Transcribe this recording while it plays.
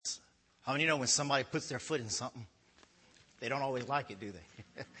How many know when somebody puts their foot in something, they don't always like it, do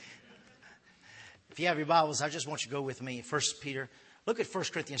they? If you have your Bibles, I just want you to go with me. 1 Peter. Look at 1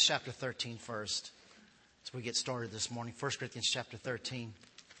 Corinthians chapter 13 first as we get started this morning. 1 Corinthians chapter 13.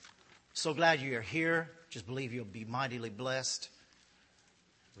 So glad you are here. Just believe you'll be mightily blessed,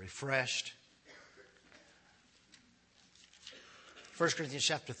 refreshed. 1 Corinthians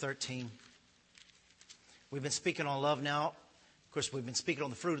chapter 13. We've been speaking on love now. Of course, we've been speaking on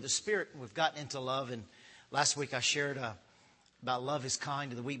the fruit of the Spirit. We've gotten into love. And last week I shared about love is kind.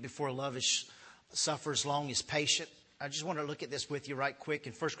 And the week before, love is suffers long, is patient. I just want to look at this with you right quick.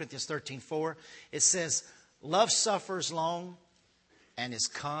 In 1 Corinthians 13:4, it says, love suffers long and is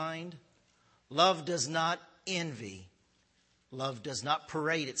kind. Love does not envy. Love does not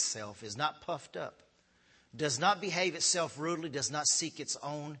parade itself, is not puffed up, does not behave itself rudely, does not seek its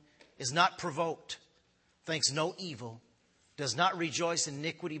own, is not provoked, thinks no evil, does not rejoice in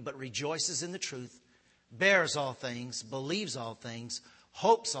iniquity, but rejoices in the truth, bears all things, believes all things,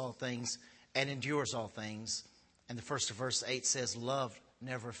 hopes all things, and endures all things. And the first of verse 8 says, love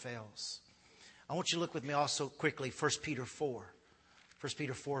never fails. I want you to look with me also quickly, 1 Peter 4. 1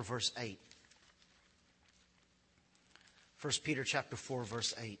 Peter 4, verse 8. 1 Peter chapter 4,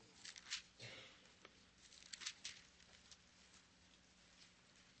 verse 8.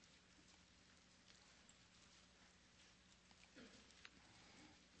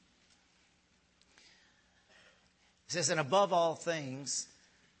 It says, and above all things,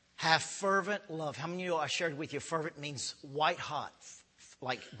 have fervent love. How many of you know I shared with you fervent means white hot,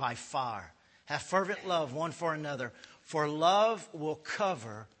 like by fire. Have fervent love one for another, for love will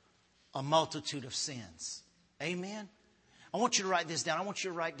cover a multitude of sins. Amen. I want you to write this down. I want you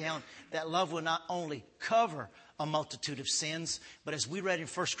to write down that love will not only cover a multitude of sins, but as we read in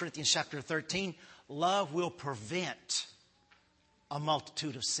 1 Corinthians chapter 13, love will prevent a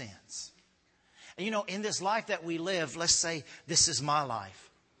multitude of sins. And you know, in this life that we live, let's say this is my life.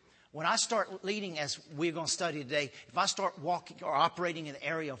 When I start leading, as we're going to study today, if I start walking or operating in the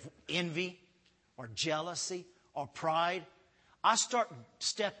area of envy or jealousy or pride, I start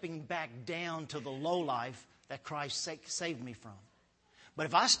stepping back down to the low life that Christ saved me from. But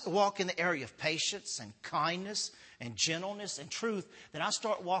if I walk in the area of patience and kindness and gentleness and truth, then I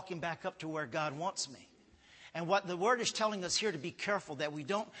start walking back up to where God wants me. And what the Word is telling us here, to be careful that we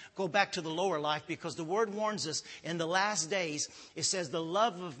don't go back to the lower life, because the Word warns us in the last days, it says the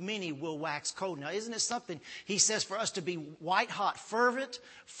love of many will wax cold. Now, isn't it something? He says for us to be white hot, fervent,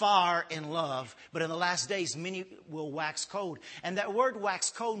 fire in love. But in the last days, many will wax cold. And that word wax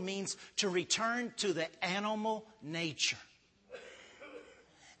cold means to return to the animal nature.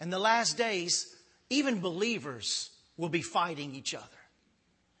 In the last days, even believers will be fighting each other.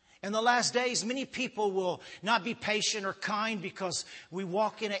 In the last days, many people will not be patient or kind because we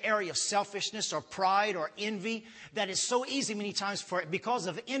walk in an area of selfishness or pride or envy that is so easy many times because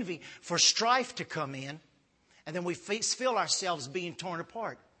of envy for strife to come in. And then we feel ourselves being torn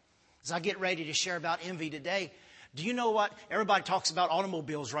apart. As I get ready to share about envy today, do you know what? Everybody talks about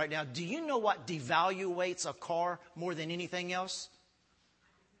automobiles right now. Do you know what devaluates a car more than anything else?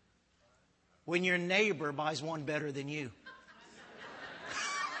 When your neighbor buys one better than you.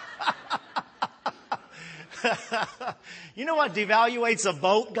 You know what devaluates a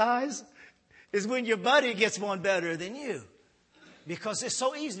boat, guys? Is when your buddy gets one better than you. Because it's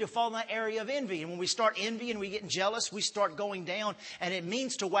so easy to fall in that area of envy. And when we start envying, we get jealous, we start going down. And it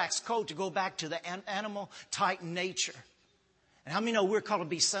means to wax cold, to go back to the animal-type nature. And how many know we're called to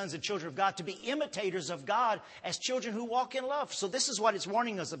be sons and children of God, to be imitators of God as children who walk in love? So this is what it's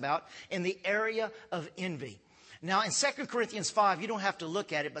warning us about in the area of envy. Now, in 2 Corinthians 5, you don't have to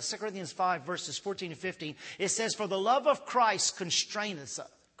look at it, but 2 Corinthians 5, verses 14 and 15, it says, for the love of Christ constraineth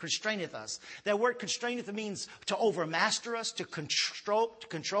us. That word constraineth means to overmaster us, to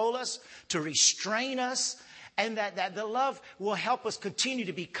control us, to restrain us. And that the love will help us continue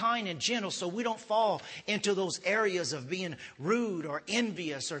to be kind and gentle so we don't fall into those areas of being rude or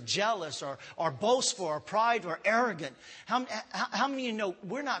envious or jealous or boastful or pride or arrogant. How many of you know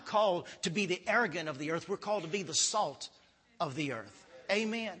we're not called to be the arrogant of the earth? We're called to be the salt of the earth.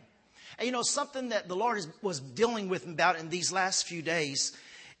 Amen. And you know, something that the Lord was dealing with about in these last few days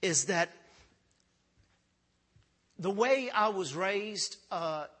is that the way I was raised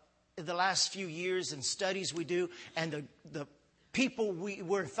the last few years and studies we do and the people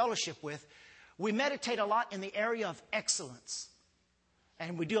we're in fellowship with, we meditate a lot in the area of excellence.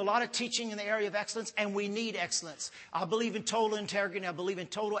 And we do a lot of teaching in the area of excellence, and we need excellence. I believe in total integrity. I believe in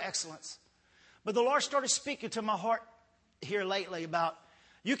total excellence. But the Lord started speaking to my heart here lately about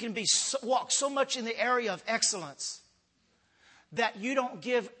you can walk so much in the area of excellence that you don't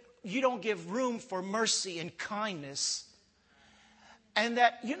give you don't give room for mercy and kindness. And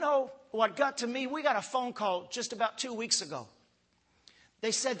that, you know, what got to me, we got a phone call just about 2 weeks ago.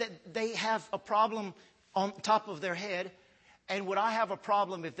 They said that they have a problem on top of their head. And would I have a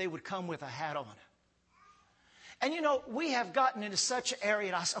problem if they would come with a hat on? And, you know, we have gotten into such an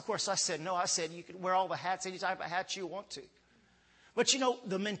area. And of course, I said, no. I said, you can wear all the hats, any type of hats you want to. But, you know,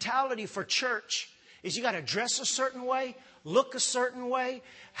 the mentality for church is you got to dress a certain way, look a certain way,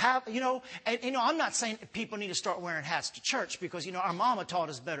 have, you know. And, you know, I'm not saying people need to start wearing hats to church because, you know, our mama taught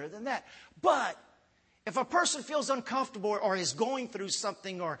us better than that. But if a person feels uncomfortable or is going through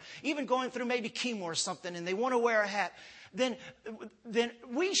something or even going through maybe chemo or something and they want to wear a hat, then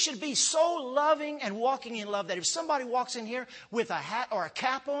we should be so loving and walking in love that if somebody walks in here with a hat or a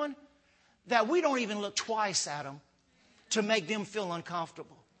cap on, that we don't even look twice at them to make them feel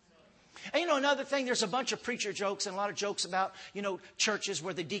uncomfortable. And, you know, another thing, there's a bunch of preacher jokes and a lot of jokes about, you know, churches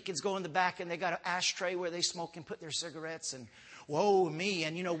where the deacons go in the back and they got an ashtray where they smoke and put their cigarettes and whoa, me.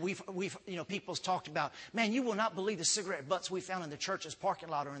 And, you know, we've you know, people's talked about, man, you will not believe the cigarette butts we found in the church's parking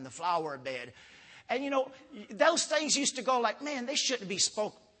lot or in the flower bed. And, you know, those things used to go like, man, they shouldn't be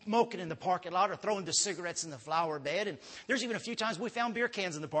smoking in the parking lot or throwing the cigarettes in the flower bed. And there's even a few times we found beer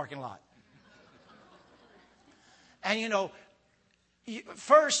cans in the parking lot. And, you know,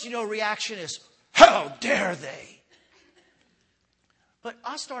 first, you know, reaction is, how dare they? But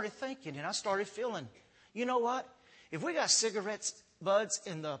I started thinking and I started feeling, you know what? If we got cigarette buds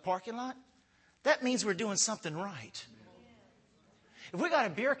in the parking lot, that means we're doing something right. If we got a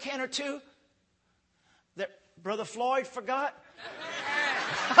beer can or two that Brother Floyd forgot.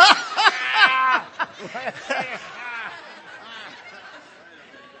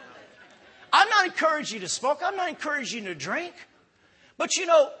 I'm not encouraging you to smoke. I'm not encouraging you to drink. But, you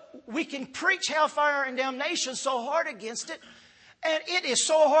know, we can preach hellfire and damnation so hard against it. And it is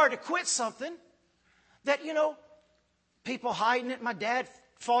so hard to quit something that, you know, people hiding it. My dad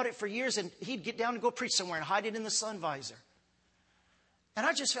fought it for years and he'd get down and go preach somewhere and hide it in the sun visor. And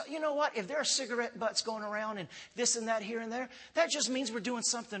I just felt, you know what? If there are cigarette butts going around and this and that here and there, that just means we're doing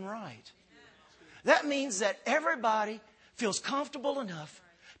something right. That means that everybody feels comfortable enough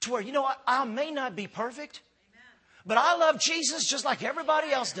to where, you know what? I may not be perfect, but I love Jesus just like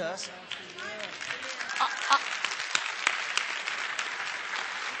everybody else does.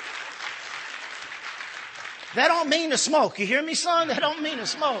 That don't mean to smoke. You hear me, son? That don't mean to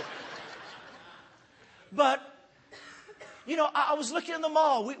smoke. But, you know, I was looking in the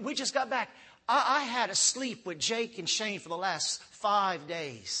mall. We just got back. I had to sleep with Jake and Shane for the last 5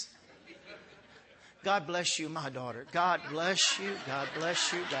 days. God bless you, my daughter. God bless you. God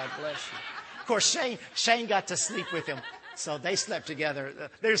bless you. God bless you. Of course, Shane got to sleep with him. So they slept together.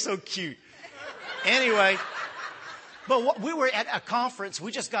 They're so cute. Anyway, but we were at a conference.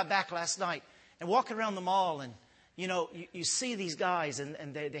 We just got back last night. And walking around the mall and, you know, you see these guys and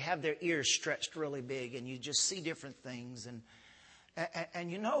they have their ears stretched really big and you just see different things.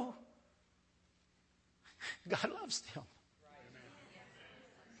 And you know, God loves them.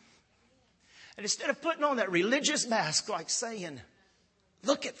 And instead of putting on that religious mask like saying,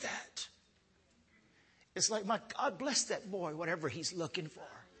 look at that. It's like, my God bless that boy, whatever he's looking for.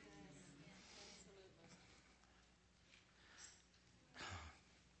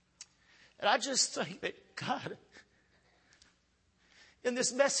 And I just think that God, in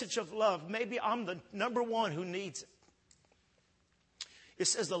this message of love, maybe I'm the number one who needs it. It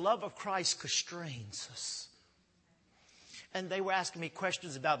says the love of Christ constrains us. And they were asking me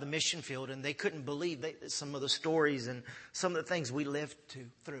questions about the mission field, and they couldn't believe some of the stories and some of the things we lived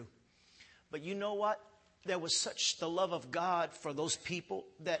through. But you know what? There was such the love of God for those people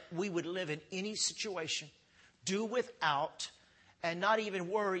that we would live in any situation, do without, and not even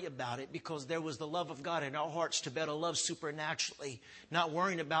worry about it because there was the love of God in our hearts to be able to love supernaturally, not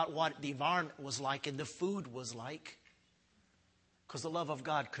worrying about what the environment was like and the food was like. Because the love of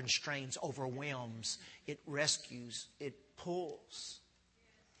God constrains, overwhelms, it rescues, it pulls.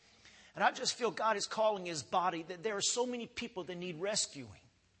 And I just feel God is calling His body that there are so many people that need rescuing.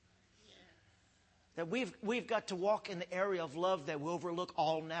 That we've got to walk in the area of love that we overlook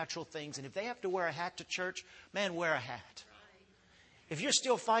all natural things. And if they have to wear a hat to church, man, wear a hat. If you're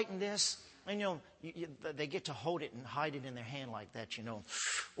still fighting this, and you know, they get to hold it and hide it in their hand like that, you know.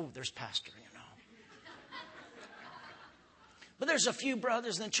 Oh, there's pastor, you know. But there's a few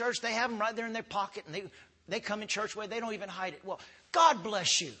brothers in the church, they have them right there in their pocket, and they come in church where they don't even hide it. Well, God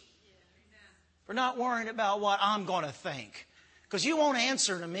bless you for not worrying about what I'm going to think. Because you won't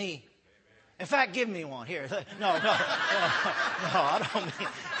answer to me. In fact, give me one here. No, I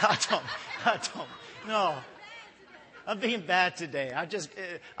don't. No. I'm being bad today.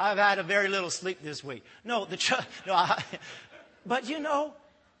 I've had a very little sleep this week. But you know,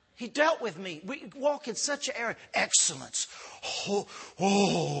 he dealt with me. We walk in such an area. Excellence. Oh,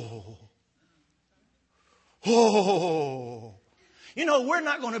 oh, oh. You know, we're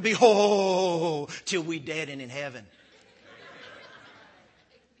not going to be till we dead and in heaven.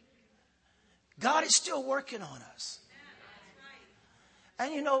 God is still working on us.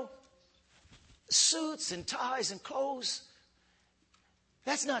 And you know, suits and ties and clothes,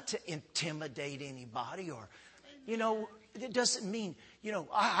 that's not to intimidate anybody or, you know, it doesn't mean, you know,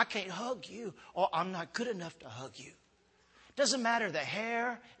 I can't hug you or I'm not good enough to hug you. It doesn't matter the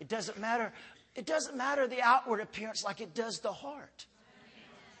hair. It doesn't matter the outward appearance like it does the heart.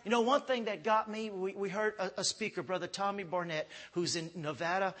 You know, one thing that got me, we heard a speaker, Brother Tommy Barnett, who's in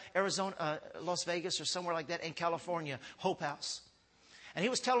Nevada, Arizona, Las Vegas or somewhere like that, in California, Hope House. And he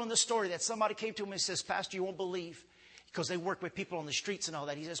was telling the story that somebody came to him and says, Pastor, you won't believe, because they work with people on the streets and all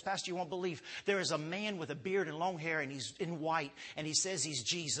that. He says, Pastor, you won't believe, there is a man with a beard and long hair and he's in white and he says he's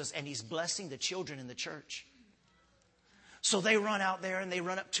Jesus and he's blessing the children in the church. So they run out there and they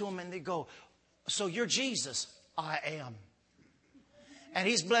run up to him and they go, so you're Jesus? I am. And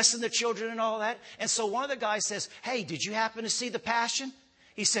he's blessing the children and all that. And so one of the guys says, hey, did you happen to see the Passion?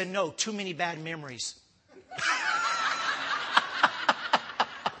 He said, no, too many bad memories.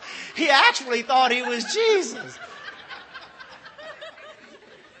 He actually thought he was Jesus.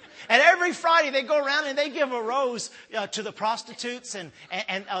 And every Friday they go around and they give a rose to the prostitutes and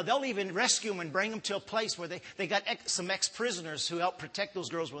they'll even rescue them and bring them to a place where they got some ex-prisoners who help protect those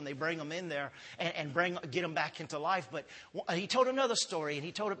girls when they bring them in there and get them back into life. But he told another story, and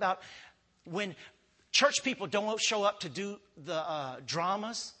he told about when church people don't show up to do the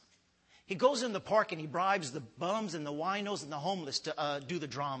dramas. He goes in the park and he bribes the bums and the winos and the homeless to do the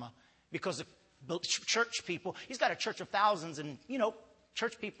drama, because the church people, he's got a church of thousands and, you know,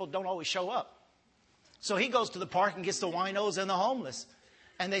 church people don't always show up. So he goes to the park and gets the winos and the homeless.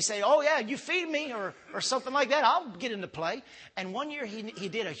 And they say, oh, yeah, you feed me or something like that. I'll get into play. And one year he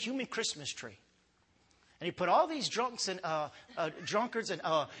did a human Christmas tree. And he put all these drunkards and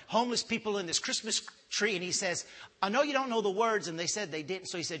homeless people in this Christmas tree. And he says, I know you don't know the words. And they said they didn't.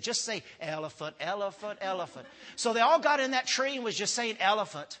 So he said, just say elephant, elephant, elephant. So they all got in that tree and was just saying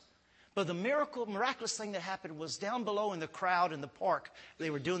elephant. But the miraculous thing that happened was down below in the crowd in the park. They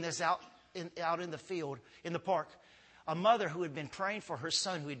were doing this out in the field, in the park. A mother who had been praying for her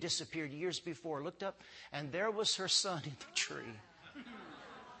son who had disappeared years before looked up, and there was her son in the tree.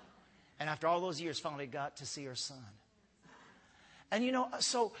 And after all those years, finally got to see her son. And you know,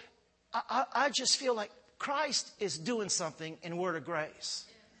 so I just feel like Christ is doing something in Word of Grace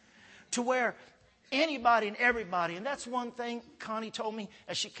to where anybody and everybody. And that's one thing Connie told me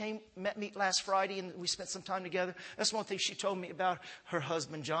as she met me last Friday and we spent some time together. That's one thing she told me about her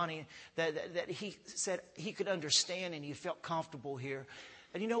husband, Johnny, that he said he could understand and he felt comfortable here.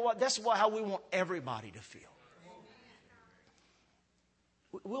 And you know what? That's how we want everybody to feel.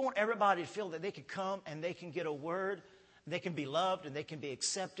 We want everybody to feel that they can come and they can get a word, they can be loved and they can be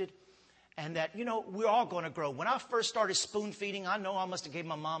accepted. And that, you know, we're all going to grow. When I first started spoon feeding, I know I must have gave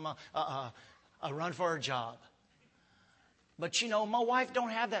my mama a run for her job. But, you know, my wife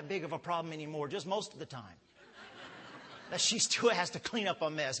don't have that big of a problem anymore, just most of the time. That she still has to clean up a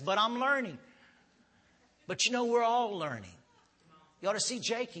mess. But I'm learning. But, you know, we're all learning. You ought to see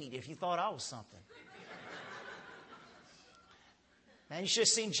Jake eat if you thought I was something. Man, you should have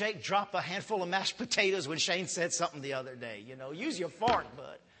seen Jake drop a handful of mashed potatoes when Shane said something the other day. You know, use your fork,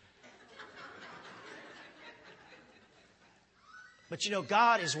 bud. But, you know,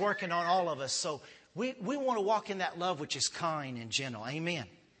 God is working on all of us. So we want to walk in that love which is kind and gentle. Amen.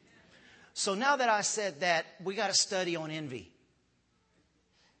 So now that I said that, we got to study on envy.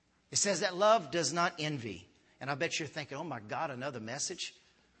 It says that love does not envy. And I bet you're thinking, oh, my God, another message?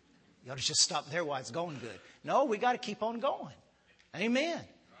 You ought to just stop there while it's going good. No, we got to keep on going. Amen.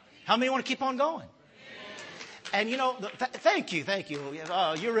 How many want to keep on going? And, you know, thank you.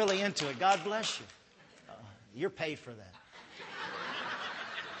 Oh, you're really into it. God bless you. You're paid for that.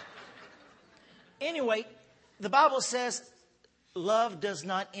 Anyway, the Bible says love does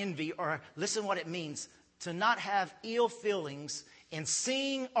not envy, or listen what it means, to not have ill feelings in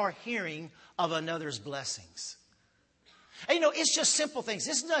seeing or hearing of another's blessings. And, you know, it's just simple things.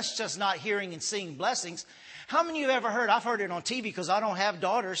 It's not just not hearing and seeing blessings. How many of you have ever heard, I've heard it on TV because I don't have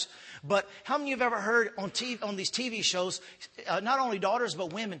daughters, but how many of you have ever heard on these TV shows, not only daughters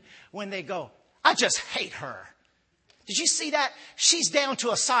but women, when they go, I just hate her. Did you see that? She's down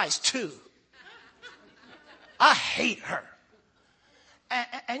to a size 2. I hate her.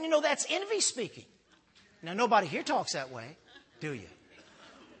 And you know, that's envy speaking. Now, nobody here talks that way, do you?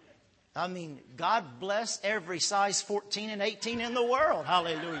 I mean, God bless every size 14 and 18 in the world.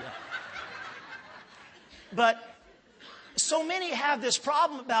 Hallelujah. But so many have this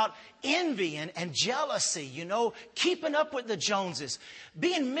problem about envy and jealousy, keeping up with the Joneses,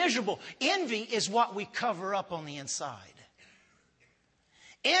 being miserable. Envy is what we cover up on the inside.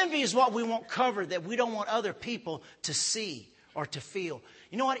 Envy is what we want covered that we don't want other people to see or to feel.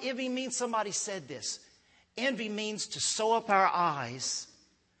 You know what envy means? Somebody said this. Envy means to sew up our eyes,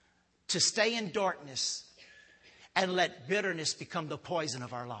 to stay in darkness, and let bitterness become the poison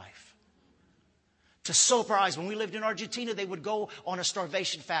of our life. To sew up our eyes. When we lived in Argentina, they would go on a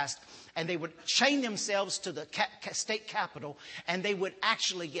starvation fast, and they would chain themselves to the state capitol, and they would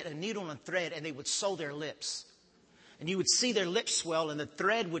actually get a needle and thread, and they would sew their lips. And you would see their lips swell, and the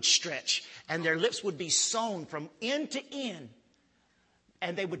thread would stretch, and their lips would be sewn from end to end.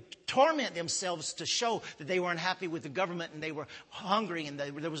 And they would torment themselves to show that they were unhappy with the government, and they were hungry, and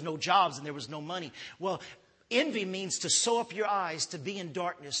there was no jobs, and there was no money. Well, envy means to sew up your eyes, to be in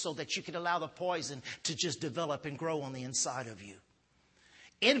darkness so that you can allow the poison to just develop and grow on the inside of you.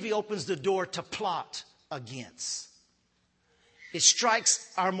 Envy opens the door to plot against. It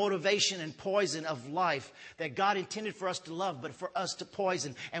strikes our motivation and poison of life that God intended for us to love, but for us to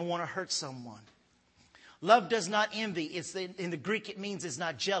poison and want to hurt someone. Love does not envy. In the Greek, it means it's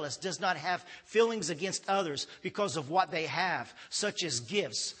not jealous, does not have feelings against others because of what they have, such as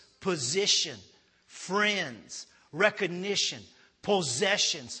gifts, position, friends, recognition,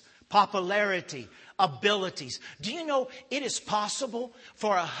 possessions, popularity, abilities. Do you know it is possible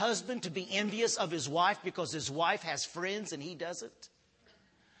for a husband to be envious of his wife because his wife has friends and he doesn't?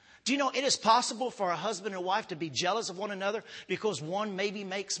 Do you know it is possible for a husband and wife to be jealous of one another because one maybe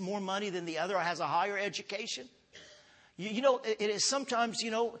makes more money than the other or has a higher education? It is sometimes,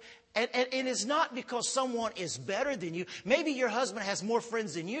 and it's not because someone is better than you. Maybe your husband has more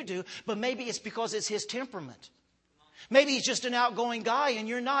friends than you do, but maybe it's because it's his temperament. Maybe he's just an outgoing guy and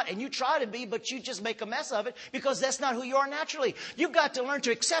you're not, and you try to be, but you just make a mess of it because that's not who you are naturally. You've got to learn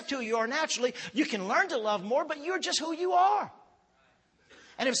to accept who you are naturally. You can learn to love more, but you're just who you are.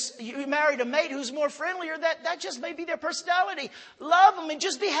 And if you married a mate who's more friendlier, that just may be their personality. Love them and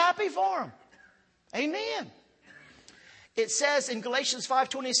just be happy for them. Amen. It says in Galatians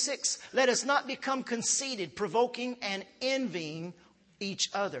 5:26, let us not become conceited, provoking and envying each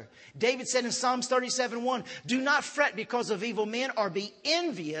other. David said in Psalms 37:1, do not fret because of evil men or be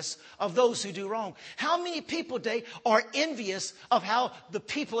envious of those who do wrong. How many people today are envious of how the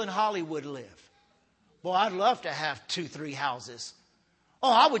people in Hollywood live? Well, I'd love to have 2-3 houses.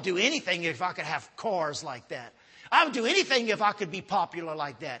 Oh, I would do anything if I could have cars like that. I would do anything if I could be popular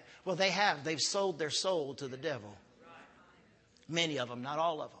like that. Well, they've sold their soul to the devil. Many of them, not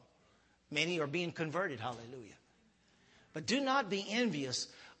all of them. Many are being converted, hallelujah. But do not be envious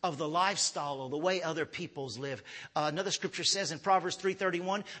of the lifestyle or the way other peoples live. Another scripture says in Proverbs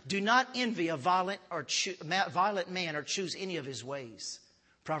 3:31, do not envy a violent man or choose any of his ways.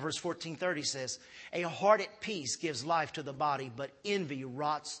 Proverbs 14:30 says, a heart at peace gives life to the body, but envy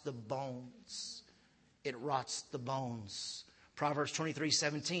rots the bones. It rots the bones. Proverbs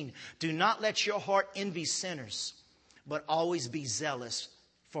 23:17, do not let your heart envy sinners, but always be zealous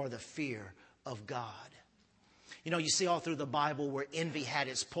for the fear of God. You see all through the Bible where envy had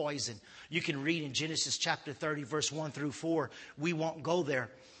its poison. You can read in Genesis chapter 30, verse 1 through 4. We won't go there.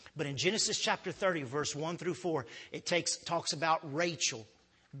 But in Genesis chapter 30, verse 1 through 4, it talks about Rachel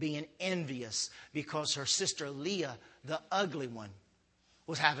being envious because her sister Leah, the ugly one,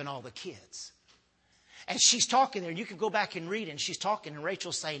 was having all the kids. And she's talking there, and you can go back and read it, and she's talking, and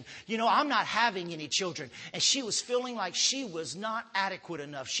Rachel's saying, I'm not having any children. And she was feeling like she was not adequate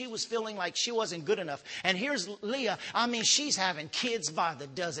enough. She was feeling like she wasn't good enough. And here's Leah. She's having kids by the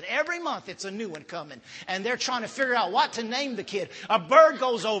dozen. Every month it's a new one coming. And they're trying to figure out what to name the kid. A bird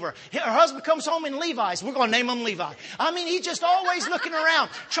goes over. Her husband comes home in Levi's. We're going to name him Levi. He's just always looking around,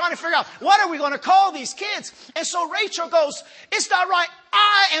 trying to figure out, what are we going to call these kids? And so Rachel goes, it's not right.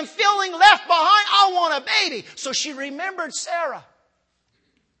 I am feeling left behind. I want a baby. So she remembered Sarah,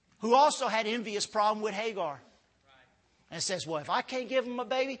 who also had envious problem with Hagar. And says, well, if I can't give him a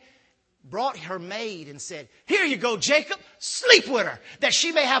baby, brought her maid and said, here you go, Jacob, sleep with her, that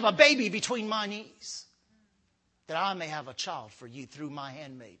she may have a baby between my knees, that I may have a child for you through my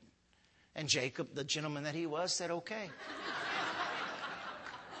handmaiden. And Jacob, the gentleman that he was, said, okay.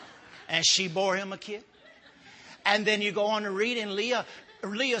 And she bore him a kid. And then you go on to read, and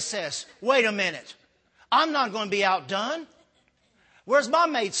Leah says, wait a minute. I'm not going to be outdone. Where's my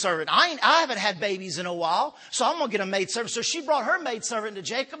maidservant? I haven't had babies in a while, so I'm going to get a maidservant. So she brought her maidservant to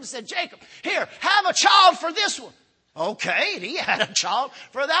Jacob and said, Jacob, here, have a child for this one. Okay, and he had a child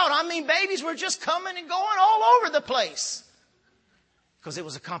for that one. I mean, babies were just coming and going all over the place because it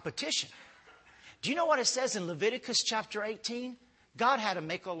was a competition. Do you know what it says in Leviticus chapter 18? God had to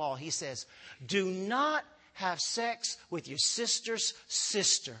make a law. He says, do not have sex with your sister's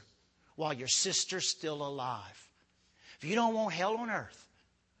sister while your sister's still alive. If you don't want hell on earth,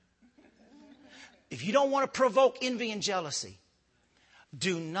 if you don't want to provoke envy and jealousy,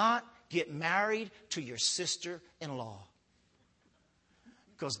 do not get married to your sister-in-law.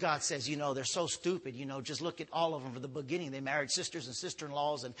 Because God says, they're so stupid. Just look at all of them from the beginning. They married sisters and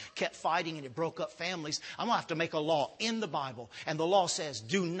sister-in-laws and kept fighting, and it broke up families. I'm going to have to make a law in the Bible. And the law says,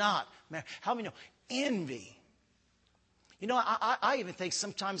 do not marry. How many know? Envy. I even think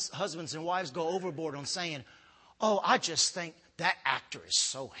sometimes husbands and wives go overboard on saying, oh, I just think that actor is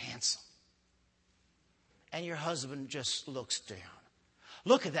so handsome. And your husband just looks down.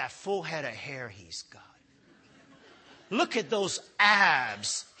 Look at that full head of hair he's got. Look at those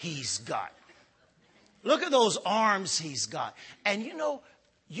abs he's got. Look at those arms he's got. And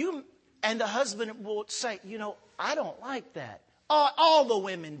you and the husband will say, I don't like that. All the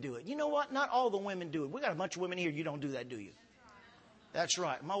women do it. You know what? Not all the women do it. We got a bunch of women here. You don't do that, do you? That's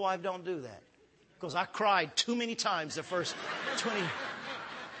right. My wife don't do that. Because I cried too many times the first 20.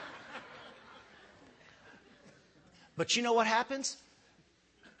 But you know what happens?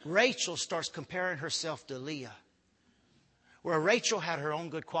 Rachel starts comparing herself to Leah. Where Rachel had her own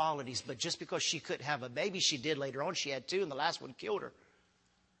good qualities, but just because she couldn't have a baby, she did later on. She had two, and the last one killed her.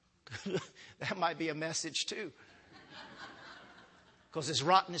 That might be a message too. Because it's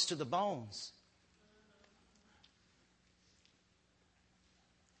rottenness to the bones.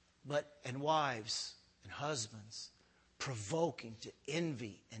 And wives and husbands provoking to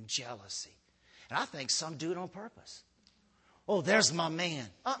envy and jealousy. And I think some do it on purpose. Oh, there's my man.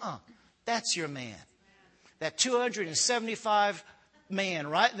 That's your man. That 275 man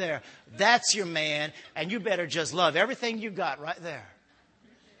right there. That's your man. And you better just love everything you got right there.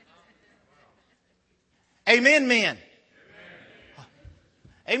 Amen, men.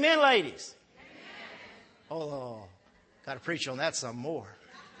 Amen, ladies. Oh, got to preach on that some more.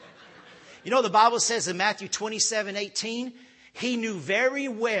 The Bible says in Matthew 27:18, he knew very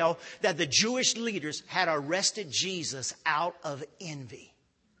well that the Jewish leaders had arrested Jesus out of envy.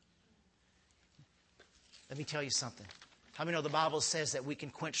 Let me tell you something. How many know the Bible says that we can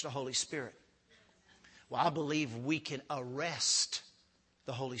quench the Holy Spirit? Well, I believe we can arrest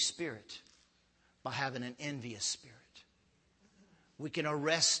the Holy Spirit by having an envious spirit. We can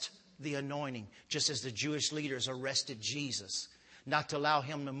arrest the anointing, just as the Jewish leaders arrested Jesus, not to allow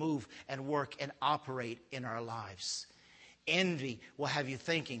him to move and work and operate in our lives. Envy will have you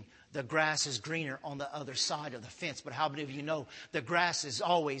thinking the grass is greener on the other side of the fence. But how many of you know the grass is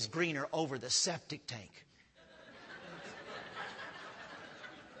always greener over the septic tank?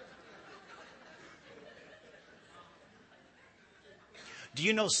 Do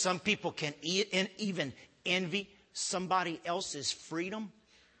you know some people can even envy somebody else's freedom?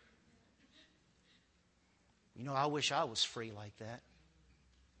 I wish I was free like that.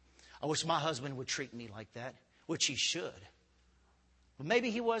 I wish my husband would treat me like that, which he should. But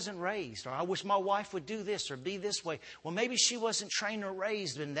maybe he wasn't raised. Or I wish my wife would do this or be this way. Well, maybe she wasn't trained or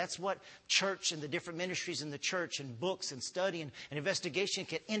raised. And that's what church and the different ministries in the church and books and study and investigation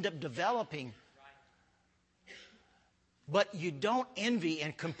can end up developing. But you don't envy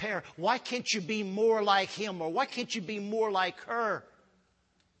and compare. Why can't you be more like him? Or why can't you be more like her?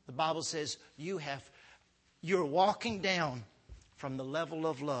 The Bible says you're walking down from the level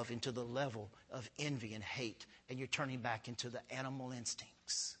of love into the level of envy and hate. And you're turning back into the animal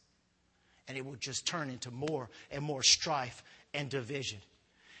instincts. And it will just turn into more and more strife and division.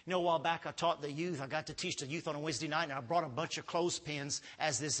 A while back I taught the youth. I got to teach the youth on a Wednesday night, and I brought a bunch of clothespins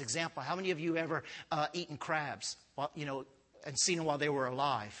as this example. How many of you ever eaten crabs, and seen them while they were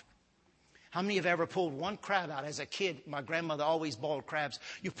alive? How many have ever pulled one crab out? As a kid, my grandmother always boiled crabs.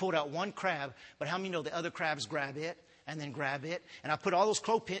 You pulled out one crab, but how many know the other crabs grab it and then grab it? And I put all those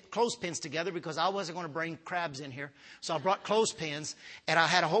clothespins together because I wasn't going to bring crabs in here. So I brought clothespins, and I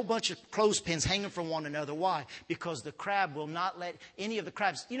had a whole bunch of clothespins hanging from one another. Why? Because the crab will not let any of the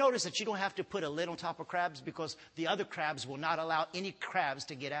crabs. You notice that you don't have to put a lid on top of crabs because the other crabs will not allow any crabs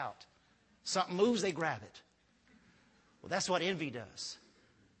to get out. Something moves, they grab it. Well, that's what envy does.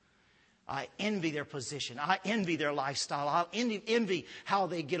 I envy their position. I envy their lifestyle. I envy how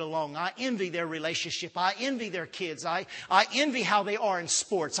they get along. I envy their relationship. I envy their kids. I envy how they are in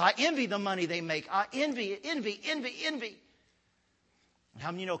sports. I envy the money they make. I envy.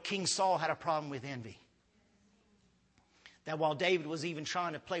 How many know King Saul had a problem with envy? That while David was even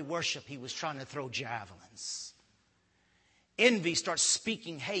trying to play worship, he was trying to throw javelins. Envy starts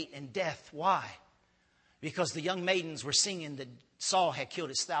speaking hate and death. Why? Because the young maidens were singing that Saul had killed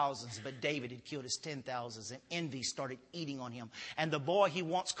his thousands, but David had killed his 10,000s. And envy started eating on him. And the boy he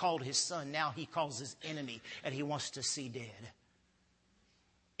once called his son, now he calls his enemy, and he wants to see dead.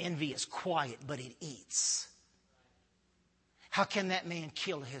 Envy is quiet, but it eats. How can that man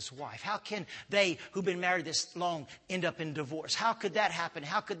kill his wife? How can they who've been married this long end up in divorce? How could that happen?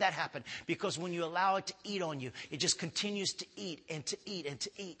 How could that happen? Because when you allow it to eat on you, it just continues to eat and to eat and to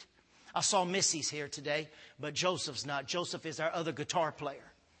eat. I saw Missy's here today, but Joseph's not. Joseph is our other guitar player.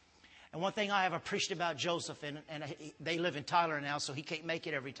 And one thing I have appreciated about Joseph, and they live in Tyler now, so he can't make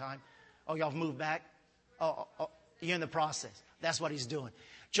it every time. Oh, y'all have moved back? Oh, you're in the process. That's what he's doing.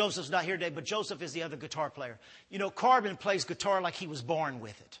 Joseph's not here today, but Joseph is the other guitar player. You know, Corbin plays guitar like he was born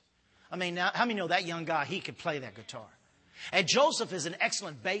with it. I mean, now, how many know that young guy, he could play that guitar? And Joseph is an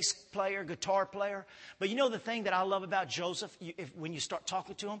excellent bass player, guitar player. But you know the thing that I love about Joseph, when you start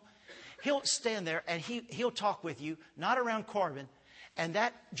talking to him? He'll stand there and he'll talk with you, not around Corbin. And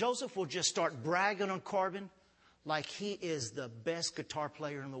that Joseph will just start bragging on Corbin like he is the best guitar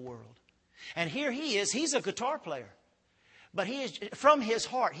player in the world. And here he is, he's a guitar player. But he is, from his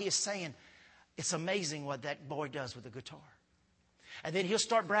heart, he is saying, it's amazing what that boy does with the guitar. And then he'll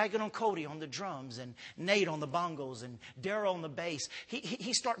start bragging on Cody on the drums and Nate on the bongos and Daryl on the bass.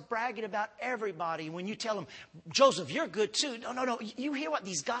 He start bragging about everybody. When you tell him, Joseph, you're good too. No. You hear what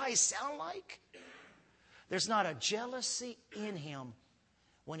these guys sound like? There's not a jealousy in him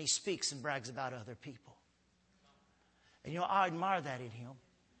when he speaks and brags about other people. And, you know, I admire that in him.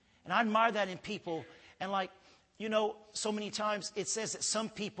 And I admire that in people. And like, you know, so many times it says that some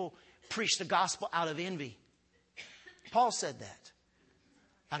people preach the gospel out of envy. Paul said that.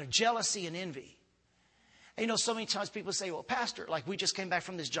 Out of jealousy and envy. And you know, so many times people say, well, Pastor, like we just came back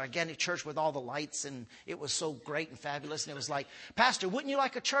from this gigantic church with all the lights and it was so great and fabulous. And it was like, Pastor, wouldn't you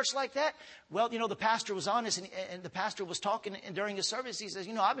like a church like that? Well, you know, the pastor was honest and the pastor was talking and during the service. He says,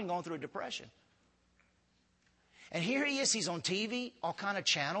 you know, I've been going through a depression. And here he is. He's on TV, all kind of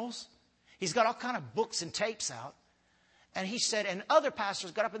channels. He's got all kind of books and tapes out. And he said, and other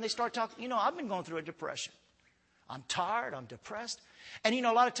pastors got up and they started talking, you know, I've been going through a depression. I'm tired. I'm depressed. And, you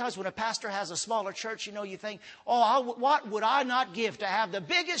know, a lot of times when a pastor has a smaller church, you know, you think, oh, what would I not give to have the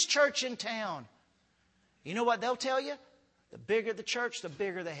biggest church in town? You know what they'll tell you? The bigger the church, the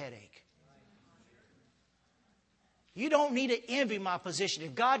bigger the headache. You don't need to envy my position.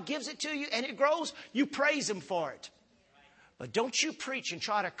 If God gives it to you and it grows, you praise Him for it. But don't you preach and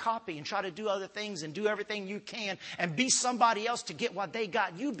try to copy and try to do other things and do everything you can and be somebody else to get what they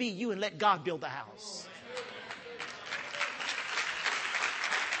got. You be you and let God build the house.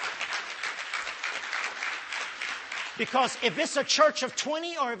 Because if it's a church of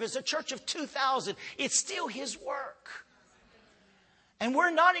 20 or if it's a church of 2,000, it's still His work. And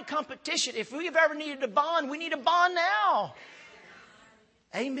we're not in competition. If we've ever needed a bond, we need a bond now.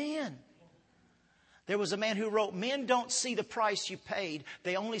 Amen. There was a man who wrote, men don't see the price you paid.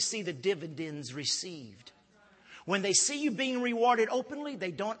 They only see the dividends received. When they see you being rewarded openly, they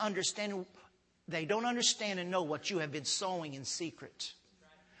don't understand and know what you have been sowing in secret.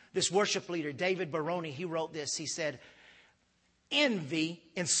 This worship leader, David Baroni, he wrote this. He said, envy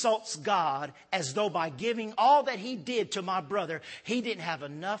insults God as though by giving all that He did to my brother, He didn't have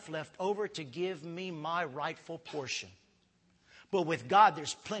enough left over to give me my rightful portion. But with God,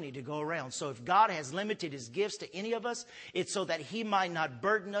 there's plenty to go around. So if God has limited His gifts to any of us, it's so that He might not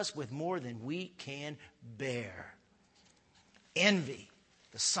burden us with more than we can bear. Envy,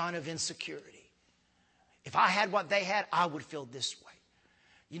 the sign of insecurity. If I had what they had, I would feel this way.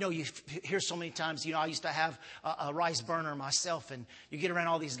 You know, you hear so many times, you know, I used to have a rice burner myself, and you get around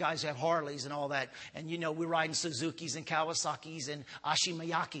all these guys who have Harleys and all that. And, you know, we're riding Suzukis and Kawasaki's and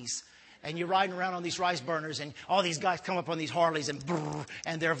Ashimayakis. And you're riding around on these rice burners, and all these guys come up on these Harleys, and brrr,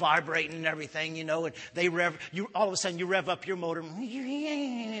 and they're vibrating and everything, you know, and they rev, you all of a sudden you rev up your motor. And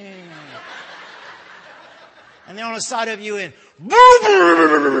they're on the side of you, and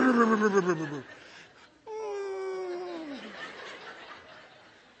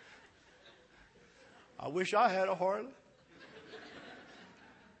I wish I had a Harley.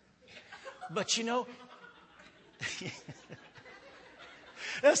 But you know,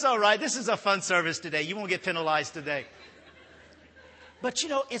 that's all right. This is a fun service today. You won't get penalized today. But you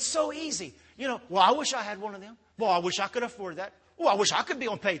know, it's so easy. You know, well, I wish I had one of them. Well, I wish I could afford that. Oh, I wish I could be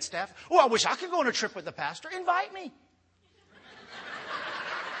on paid staff. Oh, I wish I could go on a trip with the pastor. Invite me.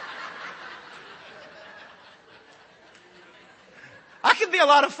 I could be a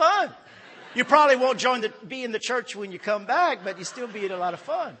lot of fun. You probably won't be in the church when you come back, but you still be in a lot of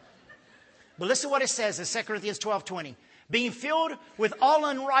fun. But listen to what it says in 2 Corinthians 12:20. Being filled with all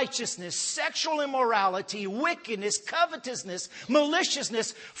unrighteousness, sexual immorality, wickedness, covetousness,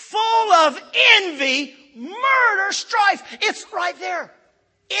 maliciousness, full of envy, murder, strife. It's right there.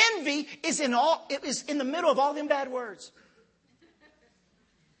 Envy is in the middle of all them bad words.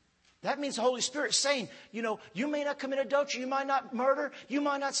 That means the Holy Spirit saying, you may not commit adultery, you might not murder, you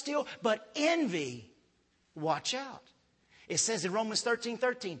might not steal, but envy, watch out. It says in Romans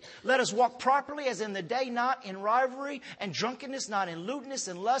 13:13, let us walk properly as in the day, not in rivalry and drunkenness, not in lewdness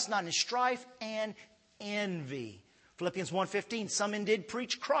and lust, not in strife and envy. Philippians 1:15, some indeed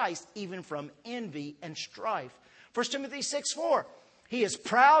preach Christ even from envy and strife. 1 Timothy 6:4, he is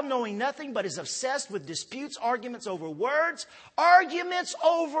proud, knowing nothing, but is obsessed with disputes, arguments over words,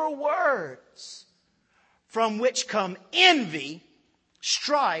 from which come envy,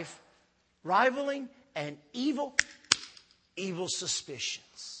 strife, rivaling, and evil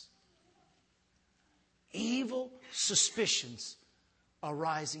suspicions. Evil suspicions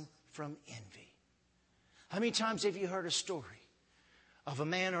arising from envy. How many times have you heard a story of a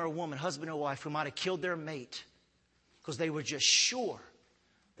man or a woman, husband or wife, who might have killed their mate because they were just sure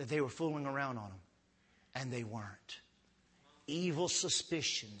that they were fooling around on them, and they weren't? Evil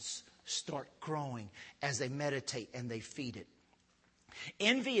suspicions start growing as they meditate and they feed it.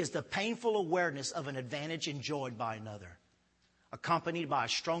 Envy is the painful awareness of an advantage enjoyed by another, accompanied by a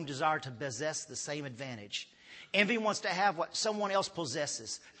strong desire to possess the same advantage. Envy wants to have what someone else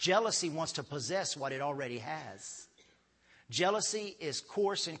possesses. Jealousy wants to possess what it already has. Jealousy is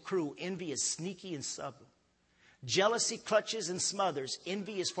coarse and cruel. Envy is sneaky and subtle. Jealousy clutches and smothers.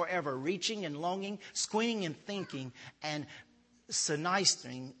 Envy is forever reaching and longing, squealing and thinking, and sinister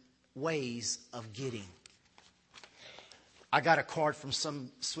ways of getting. I got a card from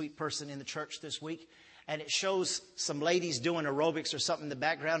some sweet person in the church this week, and it shows some ladies doing aerobics or something in the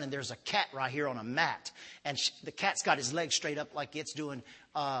background, and there's a cat right here on a mat. And the cat's got his legs straight up like it's doing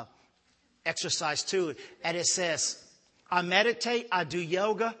exercise too. And it says, I meditate, I do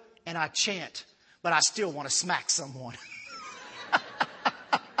yoga, and I chant, but I still want to smack someone.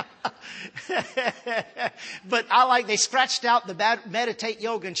 But they scratched out the meditate,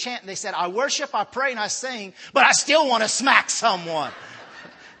 yoga, and chant, and they said, I worship, I pray, and I sing, but I still want to smack someone.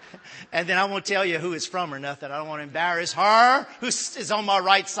 And then I won't tell you who it's from or nothing. I don't want to embarrass her, who is on my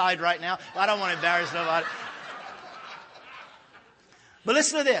right side right now. I don't want to embarrass nobody. But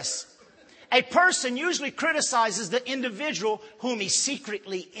listen to this. A person usually criticizes the individual whom he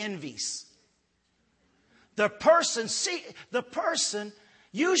secretly envies. The person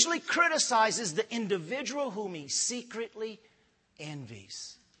usually criticizes the individual whom he secretly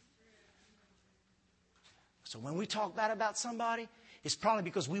envies. So when we talk bad about somebody, it's probably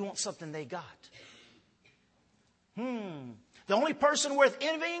because we want something they got. The only person worth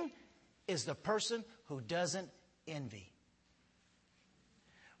envying is the person who doesn't envy.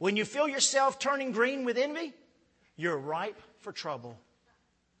 When you feel yourself turning green with envy, you're ripe for trouble.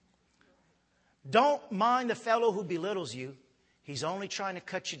 Don't mind the fellow who belittles you. He's only trying to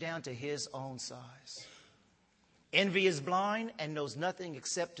cut you down to his own size. Envy is blind and knows nothing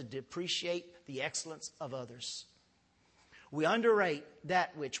except to depreciate the excellence of others. We underrate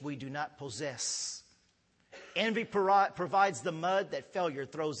that which we do not possess. Envy provides the mud that failure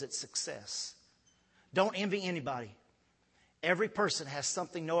throws at success. Don't envy anybody. Every person has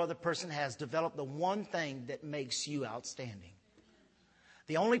something no other person has. Develop the one thing that makes you outstanding.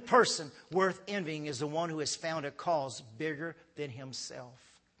 The only person worth envying is the one who has found a cause bigger than himself.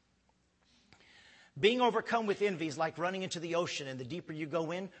 Being overcome with envy is like running into the ocean, and the deeper you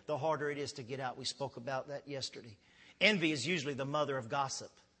go in, the harder it is to get out. We spoke about that yesterday. Envy is usually the mother of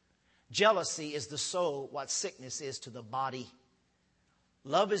gossip. Jealousy is the soul, what sickness is to the body.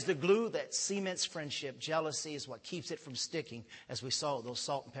 Love is the glue that cements friendship. Jealousy is what keeps it from sticking, as we saw with those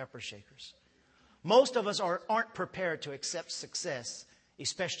salt and pepper shakers. Most of us aren't prepared to accept success,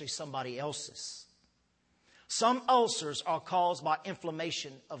 especially somebody else's. Some ulcers are caused by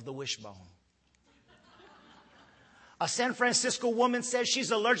inflammation of the wishbone. A San Francisco woman says she's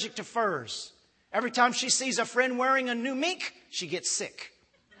allergic to furs. Every time she sees a friend wearing a new mink, she gets sick.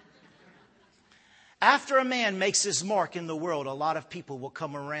 After a man makes his mark in the world, a lot of people will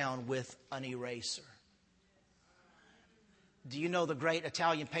come around with an eraser. Do you know the great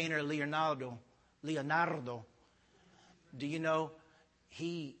Italian painter Leonardo? Do you know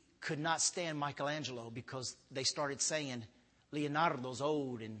he could not stand Michelangelo because they started saying Leonardo's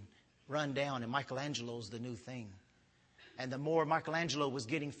old and run down and Michelangelo's the new thing. And the more Michelangelo was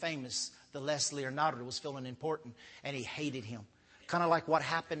getting famous, the less Leonardo was feeling important, and he hated him. Kind of like what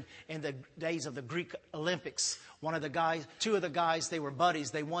happened in the days of the Greek Olympics. Two of the guys, they were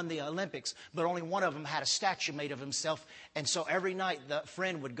buddies. They won the Olympics, but only one of them had a statue made of himself. And so every night the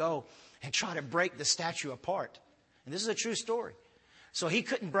friend would go and try to break the statue apart. And this is a true story. So he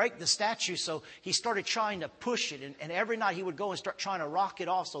couldn't break the statue, so he started trying to push it. And every night he would go and start trying to rock it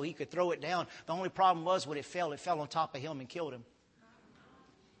off so he could throw it down. The only problem was when it fell on top of him and killed him.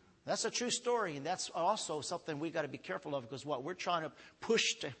 That's a true story, and that's also something we've got to be careful of, because what we're trying to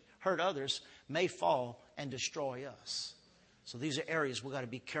push to hurt others may fall and destroy us. So these are areas we've got to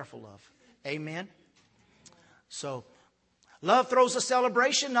be careful of. Amen? So, love throws a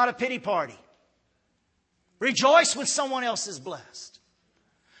celebration, not a pity party. Rejoice when someone else is blessed.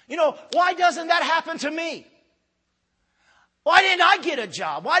 You know, why doesn't that happen to me? Why didn't I get a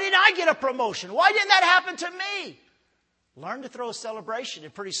job? Why didn't I get a promotion? Why didn't that happen to me? Learn to throw a celebration,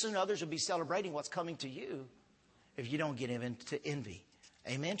 and pretty soon others will be celebrating what's coming to you if you don't get into envy.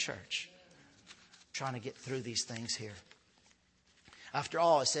 Amen, church? I'm trying to get through these things here. After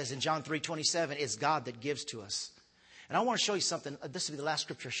all, it says in John 3:27, it's God that gives to us. And I want to show you something. This will be the last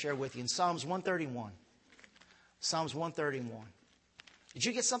scripture I share with you in Psalms 131. Psalms 131. Did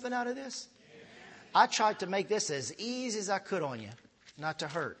you get something out of this? I tried to make this as easy as I could on you, not to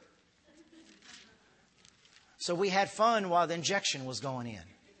hurt. So we had fun while the injection was going in.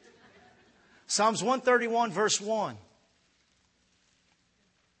 Psalms 131, verse 1.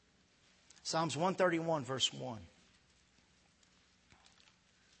 Psalms 131, verse 1.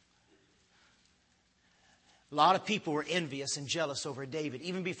 A lot of people were envious and jealous over David,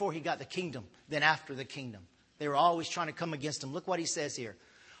 even before he got the kingdom, then after the kingdom. They were always trying to come against him. Look what he says here.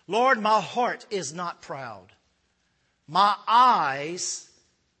 Lord, my heart is not proud. My eyes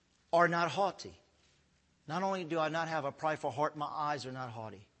are not haughty. Not only do I not have a prideful heart, my eyes are not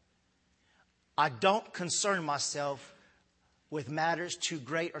haughty. I don't concern myself with matters too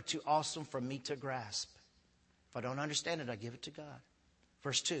great or too awesome for me to grasp. If I don't understand it, I give it to God.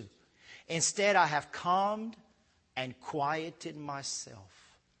 Verse 2. Instead, I have calmed and quieted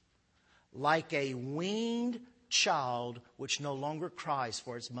myself like a weaned child which no longer cries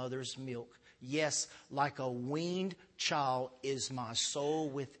for its mother's milk. Yes, like a weaned child is my soul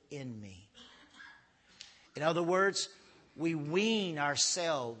within me. In other words, we wean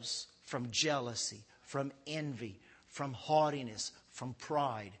ourselves from jealousy, from envy, from haughtiness, from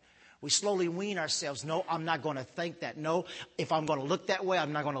pride. We slowly wean ourselves. No, I'm not going to think that. No, if I'm going to look that way,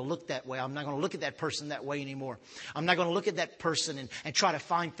 I'm not going to look that way. I'm not going to look at that person that way anymore. I'm not going to look at that person and try to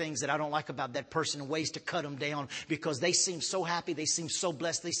find things that I don't like about that person and ways to cut them down because they seem so happy. They seem so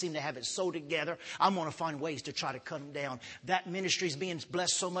blessed. They seem to have it so together. I'm going to find ways to try to cut them down. That ministry is being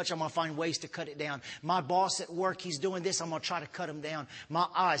blessed so much, I'm going to find ways to cut it down. My boss at work, he's doing this. I'm going to try to cut him down. My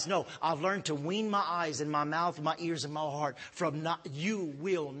eyes. No, I've learned to wean my eyes and my mouth, my ears and my heart from not, you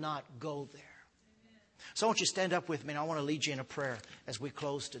will not go there. So I want you to stand up with me, and I want to lead you in a prayer as we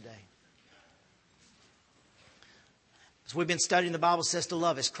close today. As we've been studying, the Bible says to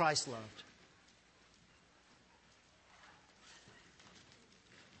love as Christ loved.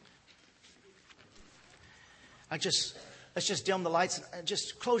 Let's just dim the lights and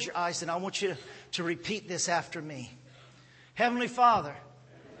just close your eyes, and I want you to repeat this after me. Heavenly Father,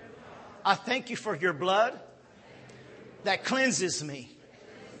 I thank you for your blood that cleanses me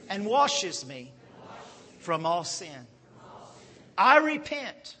and washes me from all sin. I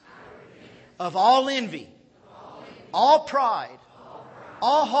repent of all envy, all pride,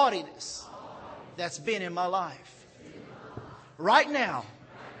 all haughtiness that's been in my life. Right now,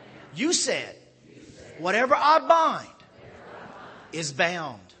 you said, whatever I bind is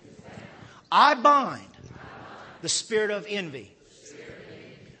bound. I bind the spirit of envy,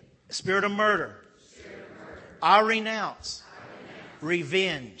 the spirit of murder. I renounce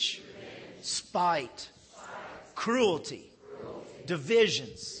revenge, spite, cruelty,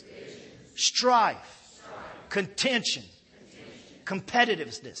 divisions, strife, contention,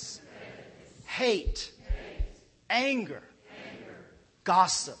 competitiveness, hate, anger,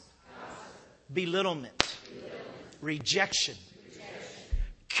 gossip, belittlement, rejection,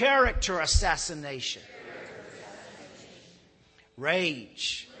 character assassination,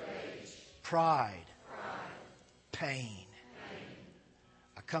 rage, pride, pain.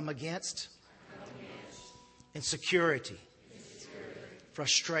 I come against insecurity,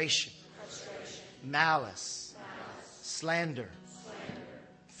 frustration, malice, slander,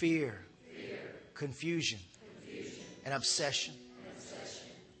 fear, confusion, and obsession.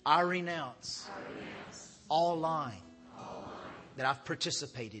 I renounce all lying that I've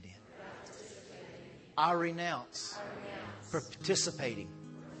participated in. I renounce participating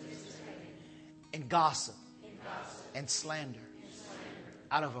in gossip and slander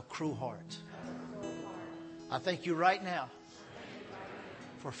out of a cruel heart. I thank you right now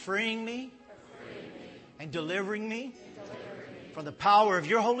for freeing me and delivering me from the power of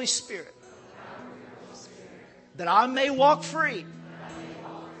your Holy Spirit, that I may walk free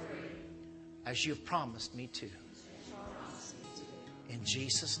as you have promised me to. In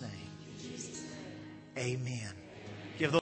Jesus' name, amen.